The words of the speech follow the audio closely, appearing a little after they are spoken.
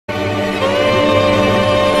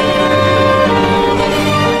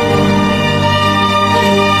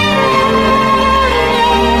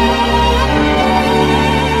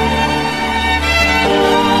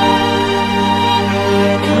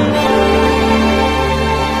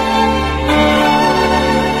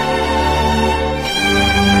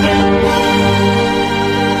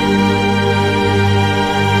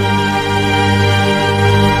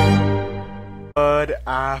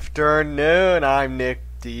I'm Nick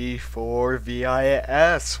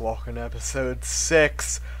D4VIS. Welcome to episode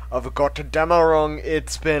 6 of Götterdämmerung.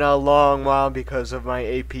 It's been a long while because of my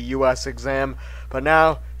AP US exam, but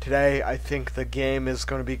now, today, I think the game is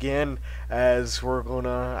going to begin as we're going to,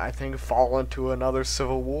 I think, fall into another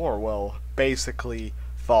civil war. Well, basically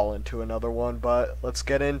fall into another one, but let's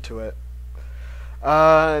get into it.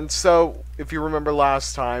 And so, if you remember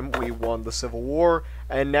last time, we won the Civil War,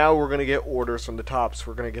 and now we're going to get orders from the top. So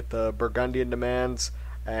we're going to get the Burgundian demands,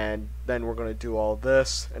 and then we're going to do all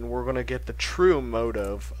this, and we're going to get the true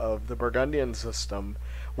motive of the Burgundian system,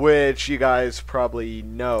 which you guys probably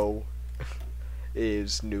know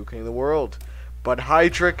is nuking the world. But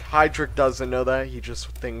Heydrich doesn't know that. He just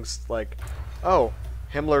thinks like, oh,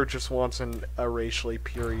 Himmler just wants a racially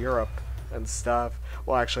pure Europe and stuff.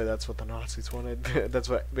 Well, actually, that's what the Nazis wanted. That's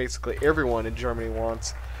what basically everyone in Germany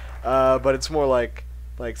wants. But it's more like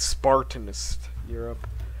Spartanist Europe.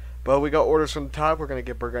 But we got orders from the top. We're going to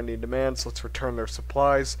get Burgundian demands. Let's return their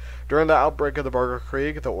supplies. During the outbreak of the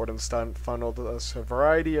Bürgerkrieg, the Ordnungsamt funneled us a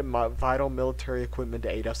variety of vital military equipment to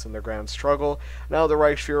aid us in their grand struggle. Now the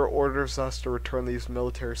Reichsführer orders us to return these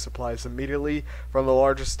military supplies immediately, from the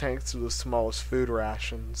largest tanks to the smallest food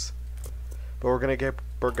rations. But we're going to get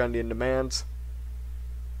Burgundian demands.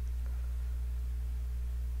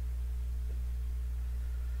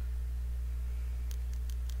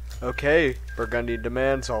 Okay, Burgundian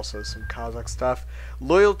demands, also some Kazakh stuff.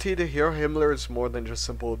 Loyalty to Hero Himmler is more than just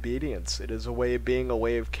simple obedience. It is a way of being, a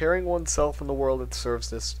way of carrying oneself in the world that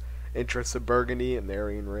serves this interests of Burgundy and the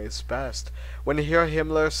Aryan race best. When Hero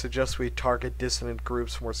Himmler suggests we target dissident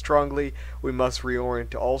groups more strongly, we must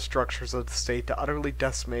reorient all structures of the state to utterly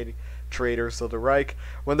decimate traitors of the Reich.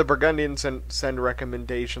 When the Burgundians send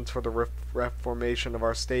recommendations for the reformation of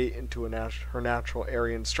our state into her natural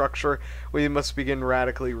Aryan structure, we must begin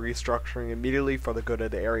radically restructuring immediately for the good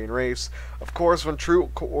of the Aryan race. Of course, when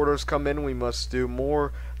true orders come in, we must do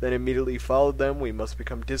more than immediately follow them. We must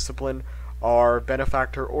become disciplined. Our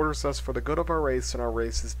benefactor orders us for the good of our race, and our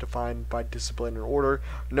race is defined by discipline and order.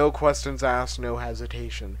 No questions asked, no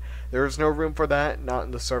hesitation. There is no room for that, not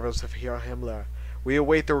in the service of Herr Himmler. We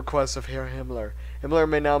await the requests of Herr Himmler. Himmler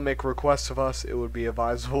may now make requests of us. It would be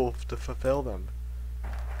advisable to fulfill them.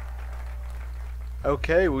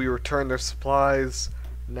 Okay, we return their supplies.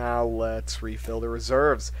 Now let's refill the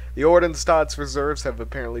reserves. The Ordnungstadt's reserves have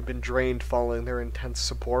apparently been drained following their intense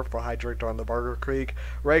support for Heydrich during the Bürgerkrieg.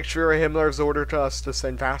 Reichsführer Himmler has ordered us to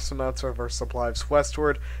send vast amounts of our supplies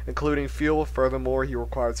westward, including fuel. Furthermore, he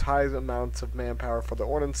requires high amounts of manpower for the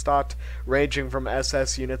Ordnungstadt, ranging from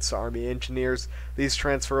SS units to army engineers. These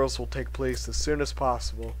transfers will take place as soon as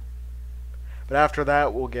possible. But after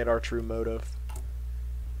that, we'll get our true motive.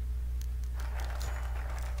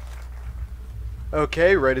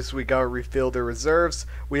 Okay, right as we got refilled the reserves,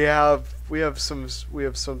 we have some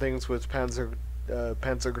things with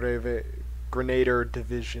Panzergrenadier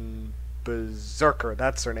Division Berserker,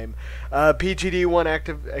 that's their name. PGD-1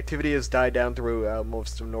 activity has died down throughout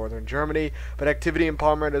most of northern Germany, but activity in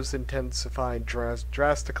Pommern has intensified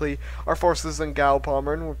drastically. Our forces in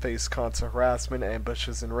Gau-Pommern will face constant harassment,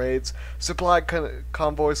 ambushes, and raids. Supply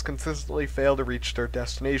convoys consistently fail to reach their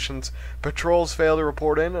destinations. Patrols fail to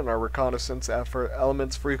report in, and our reconnaissance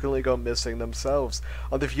elements frequently go missing themselves.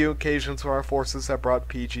 On the few occasions where our forces have brought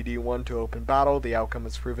PGD-1 to open battle, the outcome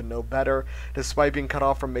has proven no better. Despite being cut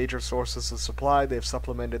off from major sources of supply, they have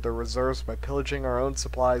supplemented their reserves by pillaging our own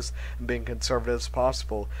supplies and being conservative as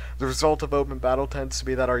possible. The result of open battle tends to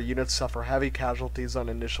be that our units suffer heavy casualties on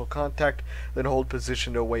initial contact, then hold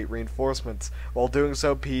position to await reinforcements. While doing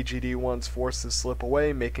so, PGD-1's forces slip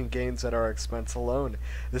away, making gains at our expense alone.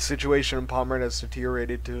 The situation in Pommern has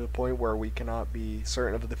deteriorated to a point where we cannot be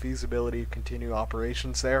certain of the feasibility of continuing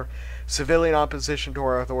operations there. Civilian opposition to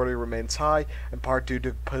our authority remains high, in part due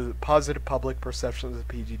to positive public perceptions of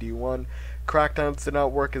PGD-1. Crackdowns did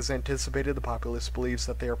not work as anticipated. The populace believes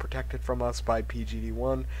that they are protected from us by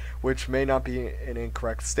PGD-1, which may not be an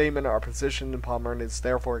incorrect statement. Our position in Pommern is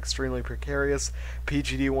therefore extremely precarious.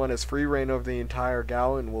 PGD-1 has free reign over the entire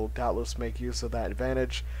Gau and will doubtless make use of that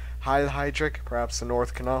advantage. Heydrich, perhaps the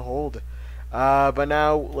North cannot hold. But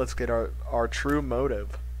now, let's get our true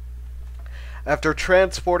motive. After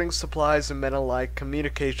transporting supplies and men alike,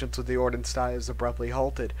 communications with the Ordnungstadt is abruptly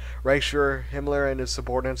halted. Reichsführer Himmler and his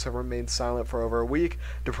subordinates have remained silent for over a week,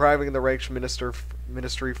 depriving the Reich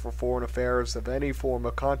Ministry for Foreign Affairs of any form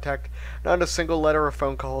of contact. Not a single letter or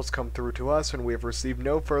phone call has come through to us, and we have received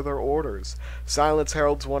no further orders. Silence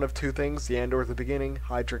heralds one of two things, the end or the beginning.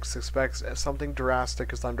 Heydrich suspects something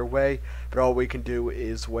drastic is underway, but all we can do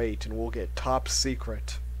is wait, and we'll get top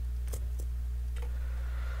secret.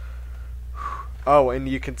 Oh, and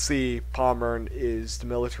you can see Pommern is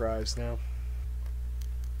demilitarized now.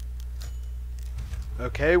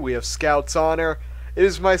 Okay, we have Scout's Honor. It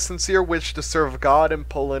is my sincere wish to serve God and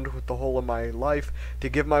Poland with the whole of my life, to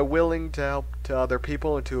give my willing to help to other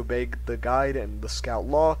people, and to obey the guide and the Scout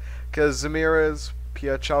law. Kazimierz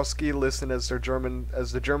Piachowski listened as the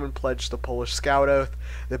German pledged the Polish Scout oath.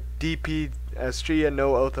 The DPSG had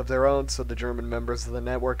no oath of their own, so the German members of the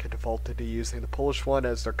network had defaulted to using the Polish one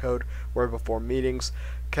as their code word before meetings.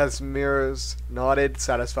 Kazimierz nodded,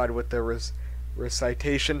 satisfied with their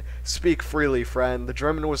recitation. Speak freely, friend. The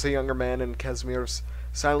German was a younger man, and Kazimierz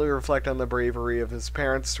silently reflected on the bravery of his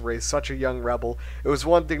parents to raise such a young rebel. It was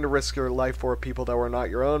one thing to risk your life for a people that were not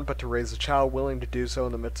your own, but to raise a child willing to do so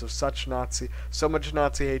in the midst of so much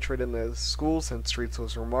Nazi hatred in the schools and streets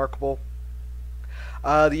was remarkable.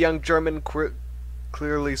 The young German,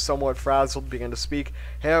 clearly somewhat frazzled, began to speak.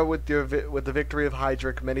 Herr, with the victory of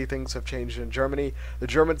Heydrich, many things have changed in Germany. The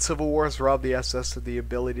German Civil War has robbed the SS of the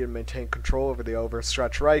ability to maintain control over the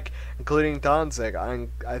overstretched Reich, including Danzig.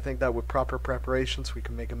 I think that with proper preparations we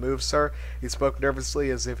can make a move, sir. He spoke nervously,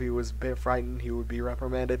 as if he was a bit frightened he would be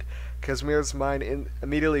reprimanded. Kazimier's mind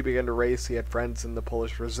immediately began to race. He had friends in the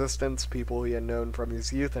Polish resistance, people he had known from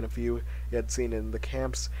his youth, and a few he had seen in the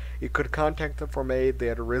camps. He could contact them for aid. They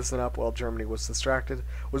had risen up while Germany was distracted.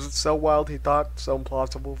 Was it so wild, he thought, so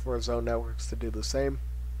implausible for his own networks to do the same?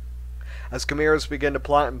 As Kazimierz began to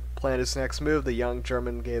plot and plan his next move, the young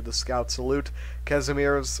German gave the scout salute.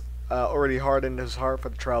 Kazimierz, already hardened his heart for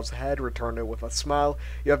the trials ahead, returned it with a smile.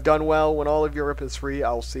 You have done well. When all of Europe is free,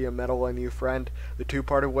 I'll see a medal on you, friend. The two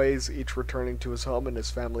parted ways, each returning to his home and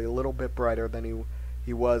his family a little bit brighter than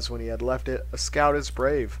he was when he had left it. A scout is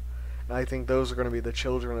brave. And I think those are going to be the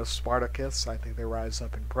children of Spartacus. I think they rise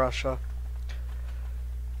up in Prussia.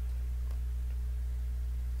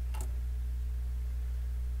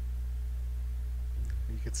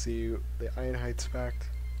 You can see the Einheitspact.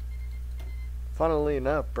 Funnily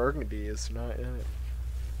enough, Burgundy is not in it.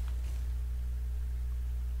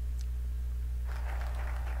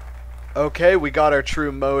 Okay, we got our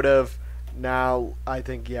true motive. Now, I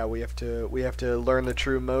think, yeah, we have to learn the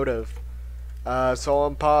true motive. So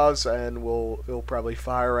I'll pause, and we'll probably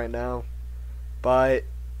fire right now. But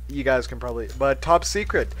you guys can probably... But top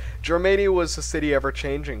secret. Germania was a city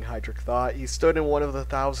ever-changing, Heydrich thought. He stood in one of the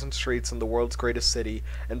 1,000 streets in the world's greatest city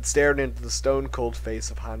and stared into the stone-cold face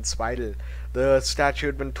of Hans Speidel. The statue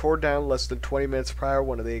had been torn down less than 20 minutes prior,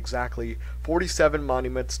 one of the exactly 47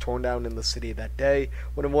 monuments torn down in the city that day,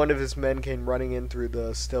 when one of his men came running in through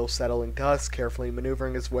the still settling dusk, carefully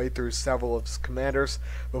maneuvering his way through several of his commanders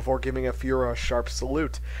before giving a Fuhrer a sharp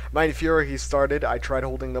salute. Mein Fuhrer, he started. I tried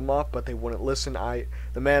holding them off, but they wouldn't listen.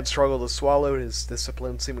 The man struggled to swallow, his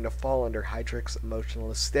discipline seeming to fall under Heydrich's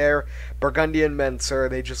emotionless stare. Burgundian men, sir,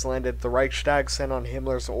 they just landed at the Reichstag, sent on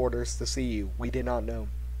Himmler's orders to see you. We did not know.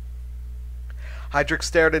 Heydrich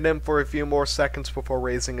stared at him for a few more seconds before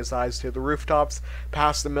raising his eyes to the rooftops,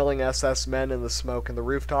 past the milling SS men and the smoke in the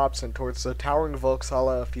rooftops, and towards the towering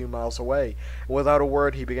Volkshalle a few miles away. And without a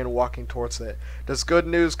word, he began walking towards it. Does good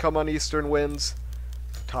news come on eastern winds?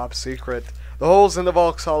 Top secret. The holes in the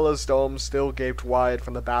Volkshalle's dome still gaped wide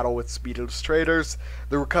from the battle with Spiedel's traitors.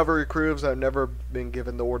 The recovery crews had never been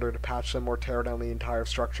given the order to patch them or tear down the entire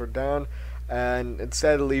structure down, and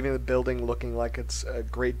instead of leaving the building looking like its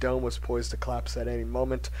great dome was poised to collapse at any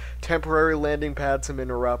moment, temporary landing pads have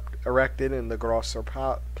been erected in the Grosser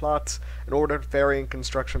Platz in order to ferry in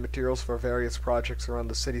construction materials for various projects around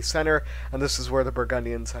the city center, and this is where the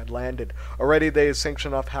Burgundians had landed. Already they had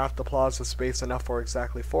sanctioned off half the plaza, space enough for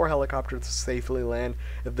exactly 4 helicopters to safely land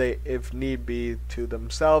if need be to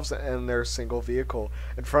themselves and their single vehicle.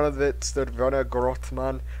 In front of it stood Werner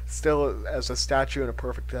Grothmann, still as a statue in a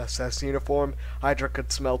perfect SS uniform. Heydrich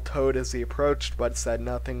could smell toad as he approached, but said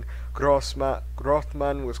nothing.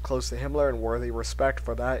 Grothmann was close to Himmler and worthy respect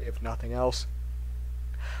for that, if nothing else.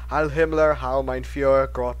 Heil Himmler, Heil mein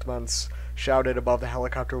Führer, Grothmann shouted above the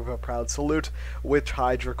helicopter with a proud salute, which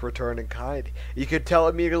Heydrich returned in kind. You could tell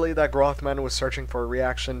immediately that Grothmann was searching for a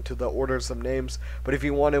reaction to the orders of names, but if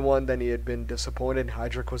he wanted one, then he had been disappointed.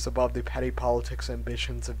 Heydrich was above the petty politics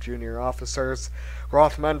ambitions of junior officers.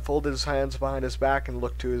 Grothmann folded his hands behind his back and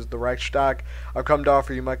looked to the Reichstag. I've come to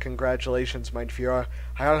offer you my congratulations, mein Führer.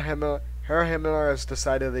 Heil Himmler. Herr Himmler has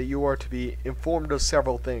decided that you are to be informed of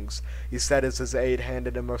several things, he said as his aide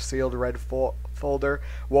handed him a sealed red folder.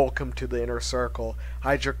 Welcome to the inner circle.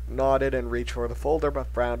 Heydrich nodded and reached for the folder,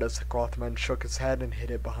 but frowned as Grothmann shook his head and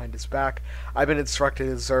hid it behind his back. I've been instructed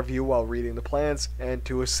to serve you while reading the plans, and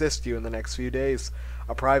to assist you in the next few days.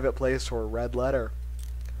 A private place or a red letter.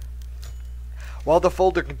 While the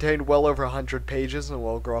folder contained well over 100 pages, and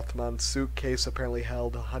while Grothmann's suitcase apparently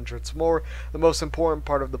held hundreds more, the most important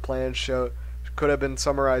part of the plan could have been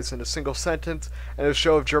summarized in a single sentence, and a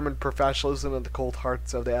show of German professionalism and the cold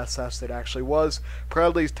hearts of the SS it actually was,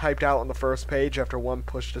 proudly typed out on the first page after one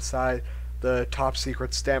pushed aside the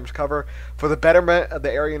top-secret stamped cover: for the betterment of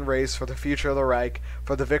the Aryan race, for the future of the Reich,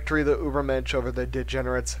 for the victory of the Übermensch over the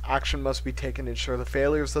degenerates, action must be taken to ensure the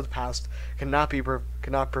failures of the past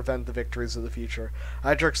cannot prevent the victories of the future.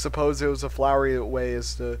 Heydrich supposed it was a flowery way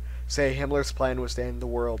as to say Himmler's plan was to end the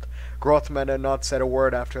world. Grothmann had not said a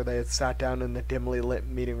word after they had sat down in the dimly lit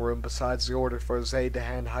meeting room besides the order for his aide to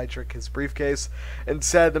hand Heydrich his briefcase.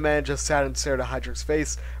 Instead, the man just sat and stared at Heydrich's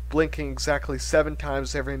face, blinking exactly 7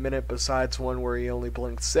 times every minute besides one where he only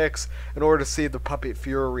blinked 6, in order to see if the puppet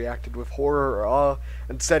Fuhrer reacted with horror or awe.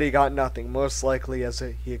 Instead, he got nothing, most likely as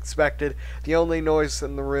he expected, the only noise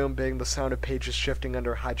in the room being the sound of pages shifting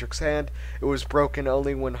under Heydrich's hand. It was broken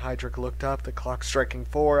only when Heydrich looked up, the clock striking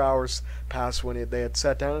 4 hours past when they had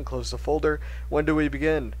sat down and closed the folder. When do we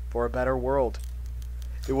begin? For a better world.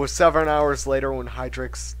 It was 7 hours later when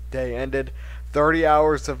Heydrich's day ended. 30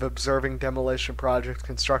 hours of observing demolition projects,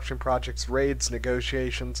 construction projects, raids,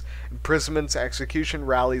 negotiations, imprisonments, execution,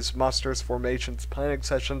 rallies, musters, formations, planning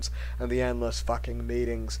sessions, and the endless fucking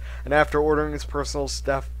meetings. And after ordering his personal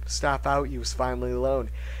staff out, he was finally alone.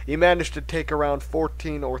 He managed to take around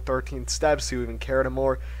 14 or 13 steps to even care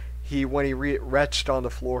more. When he retched on the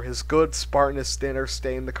floor, his good Spartanist dinner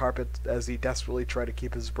stained the carpet as he desperately tried to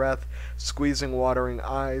keep his breath, squeezing watering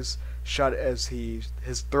eyes shut as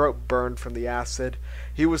his throat burned from the acid.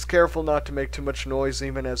 He was careful not to make too much noise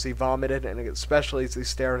even as he vomited, and especially as he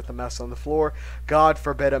stared at the mess on the floor. God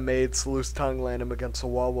forbid a maid's loose tongue land him against the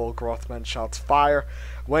wall while Grothmann shouts fire.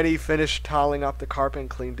 When he finished tiling up the carpet and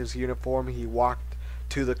cleaned his uniform, he walked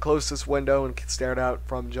to the closest window and stared out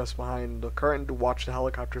from just behind the curtain to watch the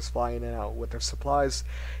helicopters fly in and out with their supplies.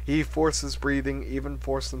 He forced his breathing, even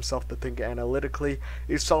forced himself to think analytically.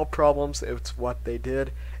 He solved problems. It's what they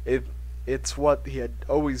did. It's what he had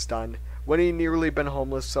always done. When he'd nearly been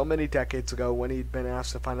homeless so many decades ago, when he'd been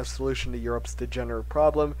asked to find a solution to Europe's degenerate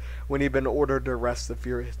problem, when he'd been ordered to arrest his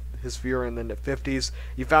Fuhrer in the 50s,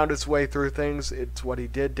 he found his way through things. It's what he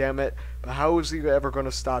did, damn it. But how was he ever going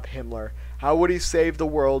to stop Himmler? How would he save the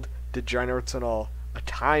world, degenerates and all? A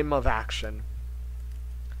time of action.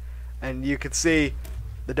 And you could see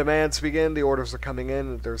the demands begin, the orders are coming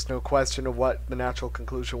in, there's no question of what the natural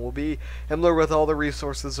conclusion will be. Himmler, with all the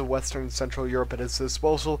resources of Western and Central Europe at his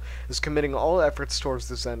disposal, is committing all efforts towards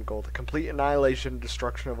this end goal, the complete annihilation and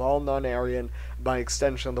destruction of all non-Aryan, by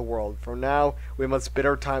extension of the world. For now, we must bid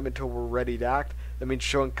our time until we're ready to act. That means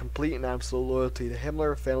showing complete and absolute loyalty to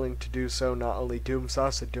Himmler. Failing to do so not only dooms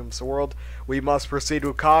us, it dooms the world. We must proceed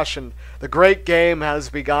with caution. The great game has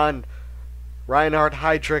begun. Reinhard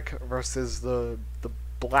Heydrich versus the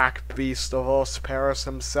black beast of all Paris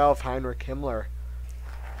himself, Heinrich Himmler.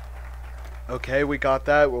 Okay, we got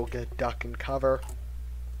that. We'll get duck and cover.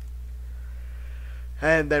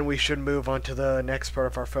 And then we should move on to the next part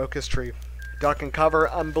of our focus tree. Duck and cover,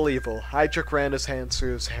 unbelievable. Heydrich ran his hands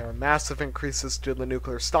through his hair. Massive increases to the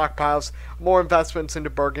nuclear stockpiles, more investments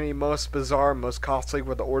into Burgundy. Most bizarre, most costly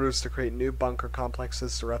were the orders to create new bunker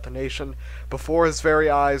complexes throughout the nation. Before his very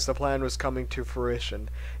eyes, the plan was coming to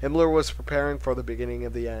fruition. Himmler was preparing for the beginning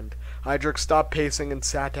of the end. Heydrich stopped pacing and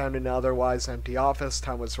sat down in an otherwise empty office.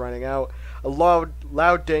 Time was running out. A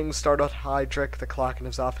loud ding startled Heydrich. The clock in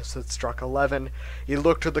his office had struck 11. He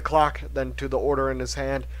looked to the clock, then to the order in his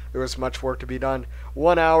hand. There was much work to be done.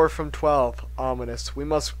 1 hour from 12. Ominous. We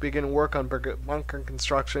must begin work on bunker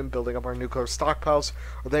construction, building up our nuclear stockpiles,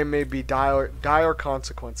 or there may be dire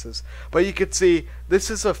consequences. But you could see, this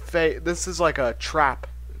is like a trap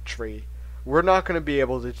tree. We're not going to be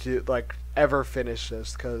able to ever finish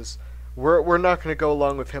this, because we're not going to go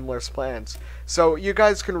along with Himmler's plans. So you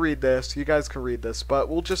guys can read this. But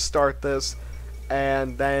we'll just start this,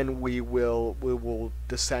 and then we will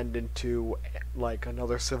descend into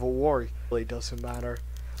another civil war. It really doesn't matter.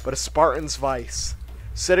 But a Spartan's vice.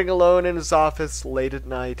 Sitting alone in his office late at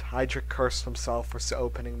night, Heydrich cursed himself for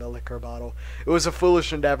opening the liquor bottle. It was a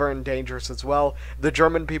foolish endeavor and dangerous as well. If the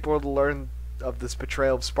German people would learn of this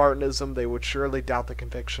betrayal of Spartanism, they would surely doubt the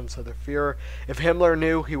convictions of their Führer. If Himmler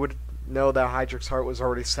knew, he would know that Heydrich's heart was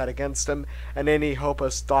already set against him, and any hope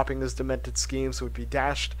of stopping his demented schemes would be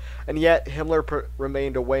dashed. And yet Himmler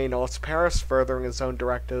remained away in East Paris, furthering his own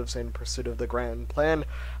directives in pursuit of the grand plan.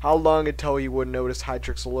 How long until he would notice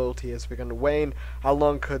Heydrich's loyalty has begun to wane? How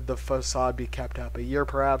long could the facade be kept up? A year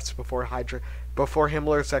perhaps, before Heydrich Before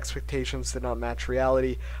Himmler's expectations did not match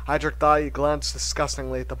reality, Heydrich thought he glanced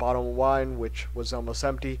disgustingly at the bottle of wine, which was almost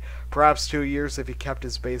empty. Perhaps 2 years if he kept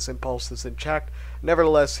his base impulses in check.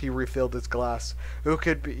 Nevertheless, he refilled his glass. Who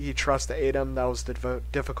could he trust to aid him? That was the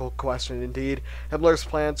difficult question indeed. Himmler's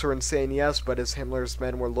plans were insane, yes, but as Himmler's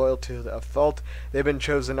men were loyal to a fault, they had been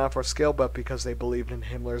chosen not for skill, but because they believed in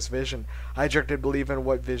Himmler's vision. Heydrich did believe in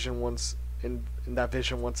what vision once in that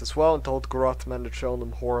vision once as well, and told Grothman to show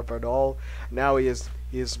them horror of it all. Now he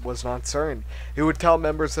was not certain. He would tell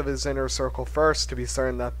members of his inner circle first to be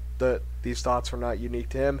certain that these thoughts were not unique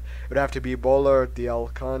to him. It would have to be Böhler,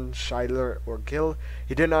 Dielkan, Scheidler, or Gill.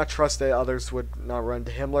 He did not trust that others would not run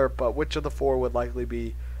to Himmler, but which of the four would likely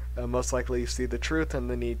be most likely to see the truth and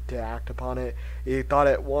the need to act upon it? He thought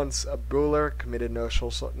at once of Böhler, committed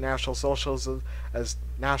National Socialist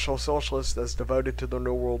as devoted to the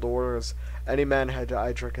New World Order as any man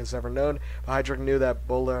Heydrich has ever known. But Heydrich knew that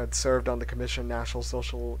Böhler had served on the Commission on National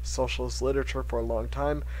Socialist Literature for a long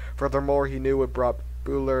time. Furthermore, he knew it brought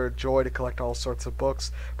Böhler joy to collect all sorts of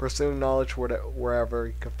books, pursuing knowledge wherever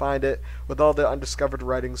he could find it. With all the undiscovered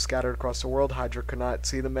writings scattered across the world, Heydrich could not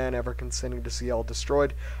see the man ever consenting to see all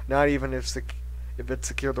destroyed, not even if it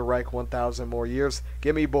secured the Reich 1,000 more years.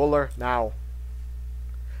 Give me Böhler, now.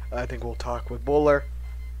 I think we'll talk with Böhler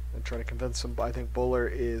and try to convince him. I think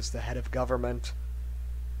Böhler is the head of government.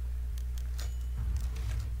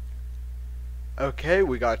 Okay,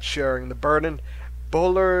 we got sharing the burden.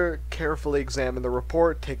 Böhler carefully examined the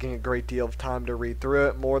report, taking a great deal of time to read through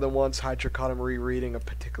it. More than once, Heydrich caught him rereading a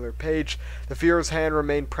particular page. The Führer's hand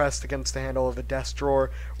remained pressed against the handle of a desk drawer,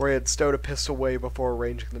 where he had stowed a pistol away before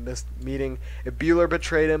arranging the meeting. If Böhler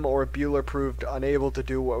betrayed him, or if Böhler proved unable to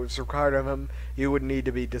do what was required of him, he would need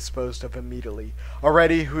to be disposed of immediately.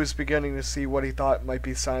 Already, he was beginning to see what he thought might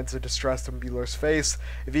be signs of distress in Böhler's face.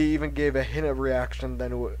 If he even gave a hint of reaction,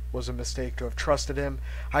 then it was a mistake to have trusted him.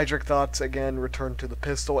 Heydrich's thoughts again returned to the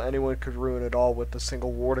pistol. Anyone could ruin it all with a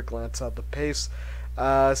single word or glance at the pace.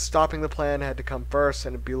 Stopping the plan had to come first,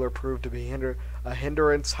 and if Böhler proved to be a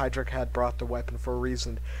hindrance, Heydrich had brought the weapon for a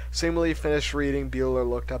reason. Seemingly finished reading, Böhler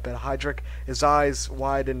looked up at Heydrich, his eyes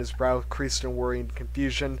wide and his brow creased in worry and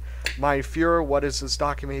confusion. Mein Führer, what is this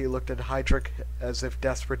document? He looked at Heydrich as if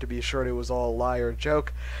desperate to be assured it was all a lie or a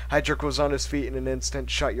joke. Heydrich was on his feet in an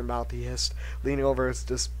instant. Shut your mouth, he hissed, leaning over his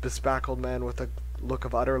bespectacled man with a look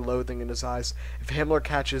of utter loathing in his eyes. If Himmler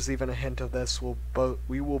catches even a hint of this,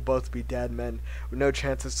 we will both be dead men, with no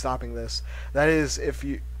chance of stopping this. That is,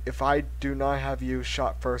 if I do not have you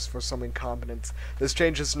shot first for some incompetence. This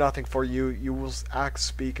changes nothing for you. You will act,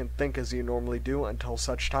 speak, and think as you normally do until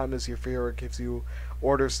such time as your Führer gives you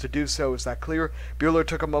orders to do so. Is that clear? Böhler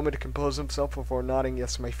took a moment to compose himself before nodding,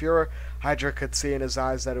 yes, my Führer. Heydrich could see in his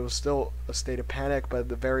eyes that it was still a state of panic, but at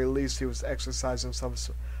the very least he was exercising some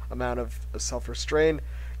amount of self-restraint.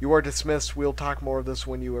 You are dismissed. We'll talk more of this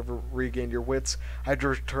when you ever regain your wits.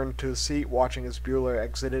 Heydrich turned to his seat, watching as Böhler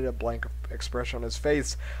exited, a blank expression on his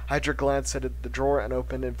face. Heydrich glanced at the drawer and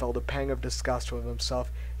opened and felt a pang of disgust with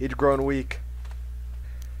himself. He'd grown weak.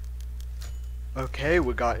 Okay,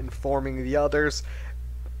 we got informing the others.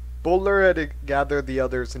 Böhler had gathered the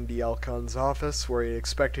others in Dielkan's office, where he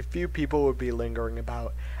expected few people would be lingering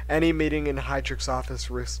about. Any meeting in Heydrich's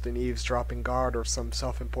office risked an eavesdropping guard or some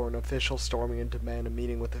self-important official storming in to demand a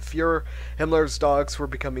meeting with the Führer. Himmler's dogs were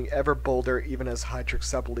becoming ever bolder, even as Heydrich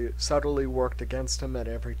subtly worked against him at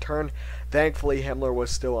every turn. Thankfully, Himmler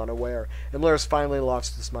was still unaware. Himmler has finally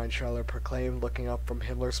lost his mind, Scheidler proclaimed, looking up from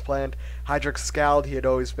Himmler's plan. Heydrich scowled. He had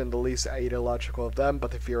always been the least ideological of them,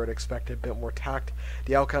 but the Führer had expected a bit more tact.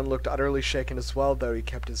 Dielkan looked utterly shaken as well, though he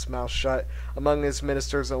kept his mouth shut. Among his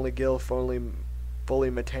ministers, only Gill fully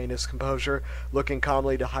maintained his composure, looking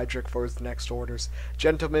calmly to Heydrich for his next orders.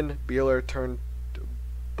 Gentlemen, Böhler turned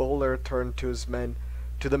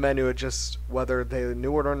to the men who had just, whether they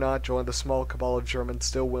knew it or not, joined the small cabal of Germans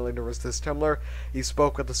still willing to resist Himmler. He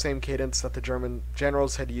spoke with the same cadence that the German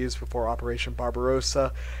generals had used before Operation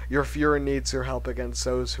Barbarossa. Your Führer needs your help against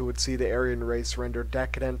those who would see the Aryan race rendered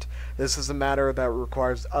decadent. This is a matter that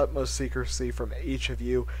requires utmost secrecy from each of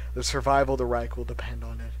you. The survival of the Reich will depend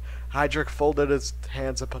on it. Heydrich folded his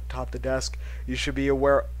hands up atop the desk. You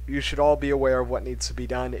should all be aware of what needs to be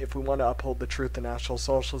done. If we want to uphold the truth of National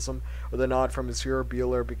Socialism. With a nod from his Führer,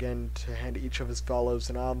 Böhler began to hand each of his fellows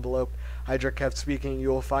an envelope. Heydrich kept speaking.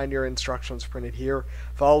 You will find your instructions printed here.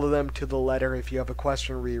 Follow them to the letter. If you have a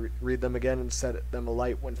question, read them again and set them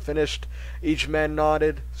alight when finished. Each man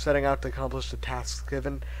nodded, setting out to accomplish the tasks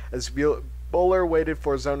given. As Böhler waited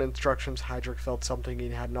for his own instructions, Heydrich felt something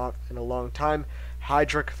he had not in a long time.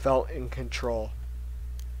 Heydrich felt in control.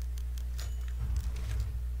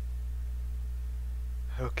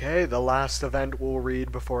 Okay, the last event we'll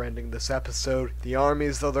read before ending this episode, the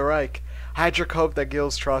armies of the Reich. Heydrich hoped that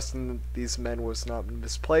Gil's trust in these men was not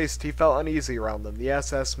misplaced. He felt uneasy around them. The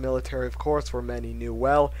SS military, of course, were men he knew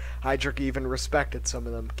well. Heydrich even respected some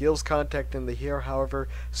of them. Gil's contact in the here, however,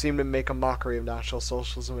 seemed to make a mockery of National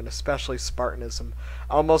Socialism and especially Spartanism.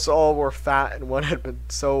 Almost all were fat, and one had been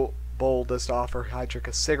so bold as to offer Heydrich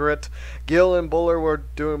a cigarette. Gil and Buller were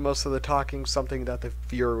doing most of the talking, something that the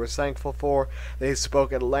Fuhrer was thankful for. They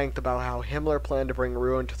spoke at length about how Himmler planned to bring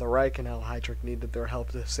ruin to the Reich and how Heydrich needed their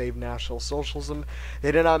help to save National Socialism.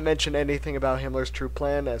 They did not mention anything about Himmler's true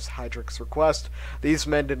plan as Heydrich's request. These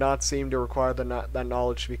men did not seem to require that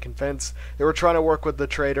knowledge to be convinced. They were trying to work with the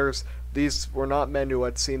traitors. These were not men who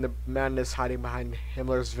had seen the madness hiding behind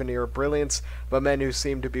Himmler's veneer of brilliance, but men who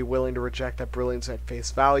seemed to be willing to reject that brilliance at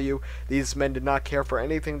face value. These men did not care for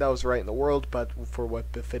anything that was right in the world, but for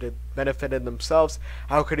what benefited themselves.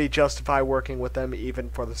 How could he justify working with them even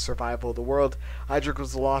for the survival of the world? Heydrich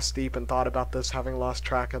was lost deep in thought about this, having lost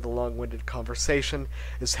track of the long-winded conversation.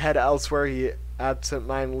 His head elsewhere, he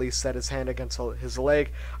absent-mindedly set his hand against his leg.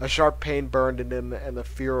 A sharp pain burned in him, and the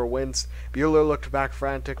Fuhrer winced. Bueller looked back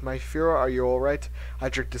frantic. "My Fuhrer, are you all right?"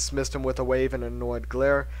 Heydrich dismissed him with a wave and an annoyed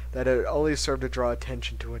glare that had only served to draw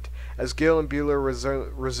attention to it. As Gil and Bueller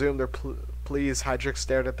resumed their pleas, Heydrich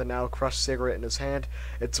stared at the now crushed cigarette in his hand,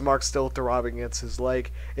 its mark still throbbing against his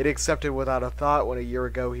leg. It accepted without a thought when a year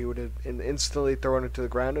ago he would have instantly thrown it to the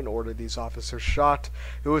ground and ordered these officers shot.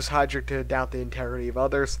 Who was Heydrich to doubt the integrity of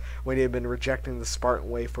others when he had been rejecting the Spartan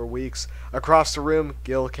way for weeks? Across the room,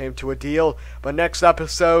 Gil came to a deal, but next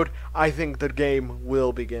episode, I think the game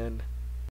will begin.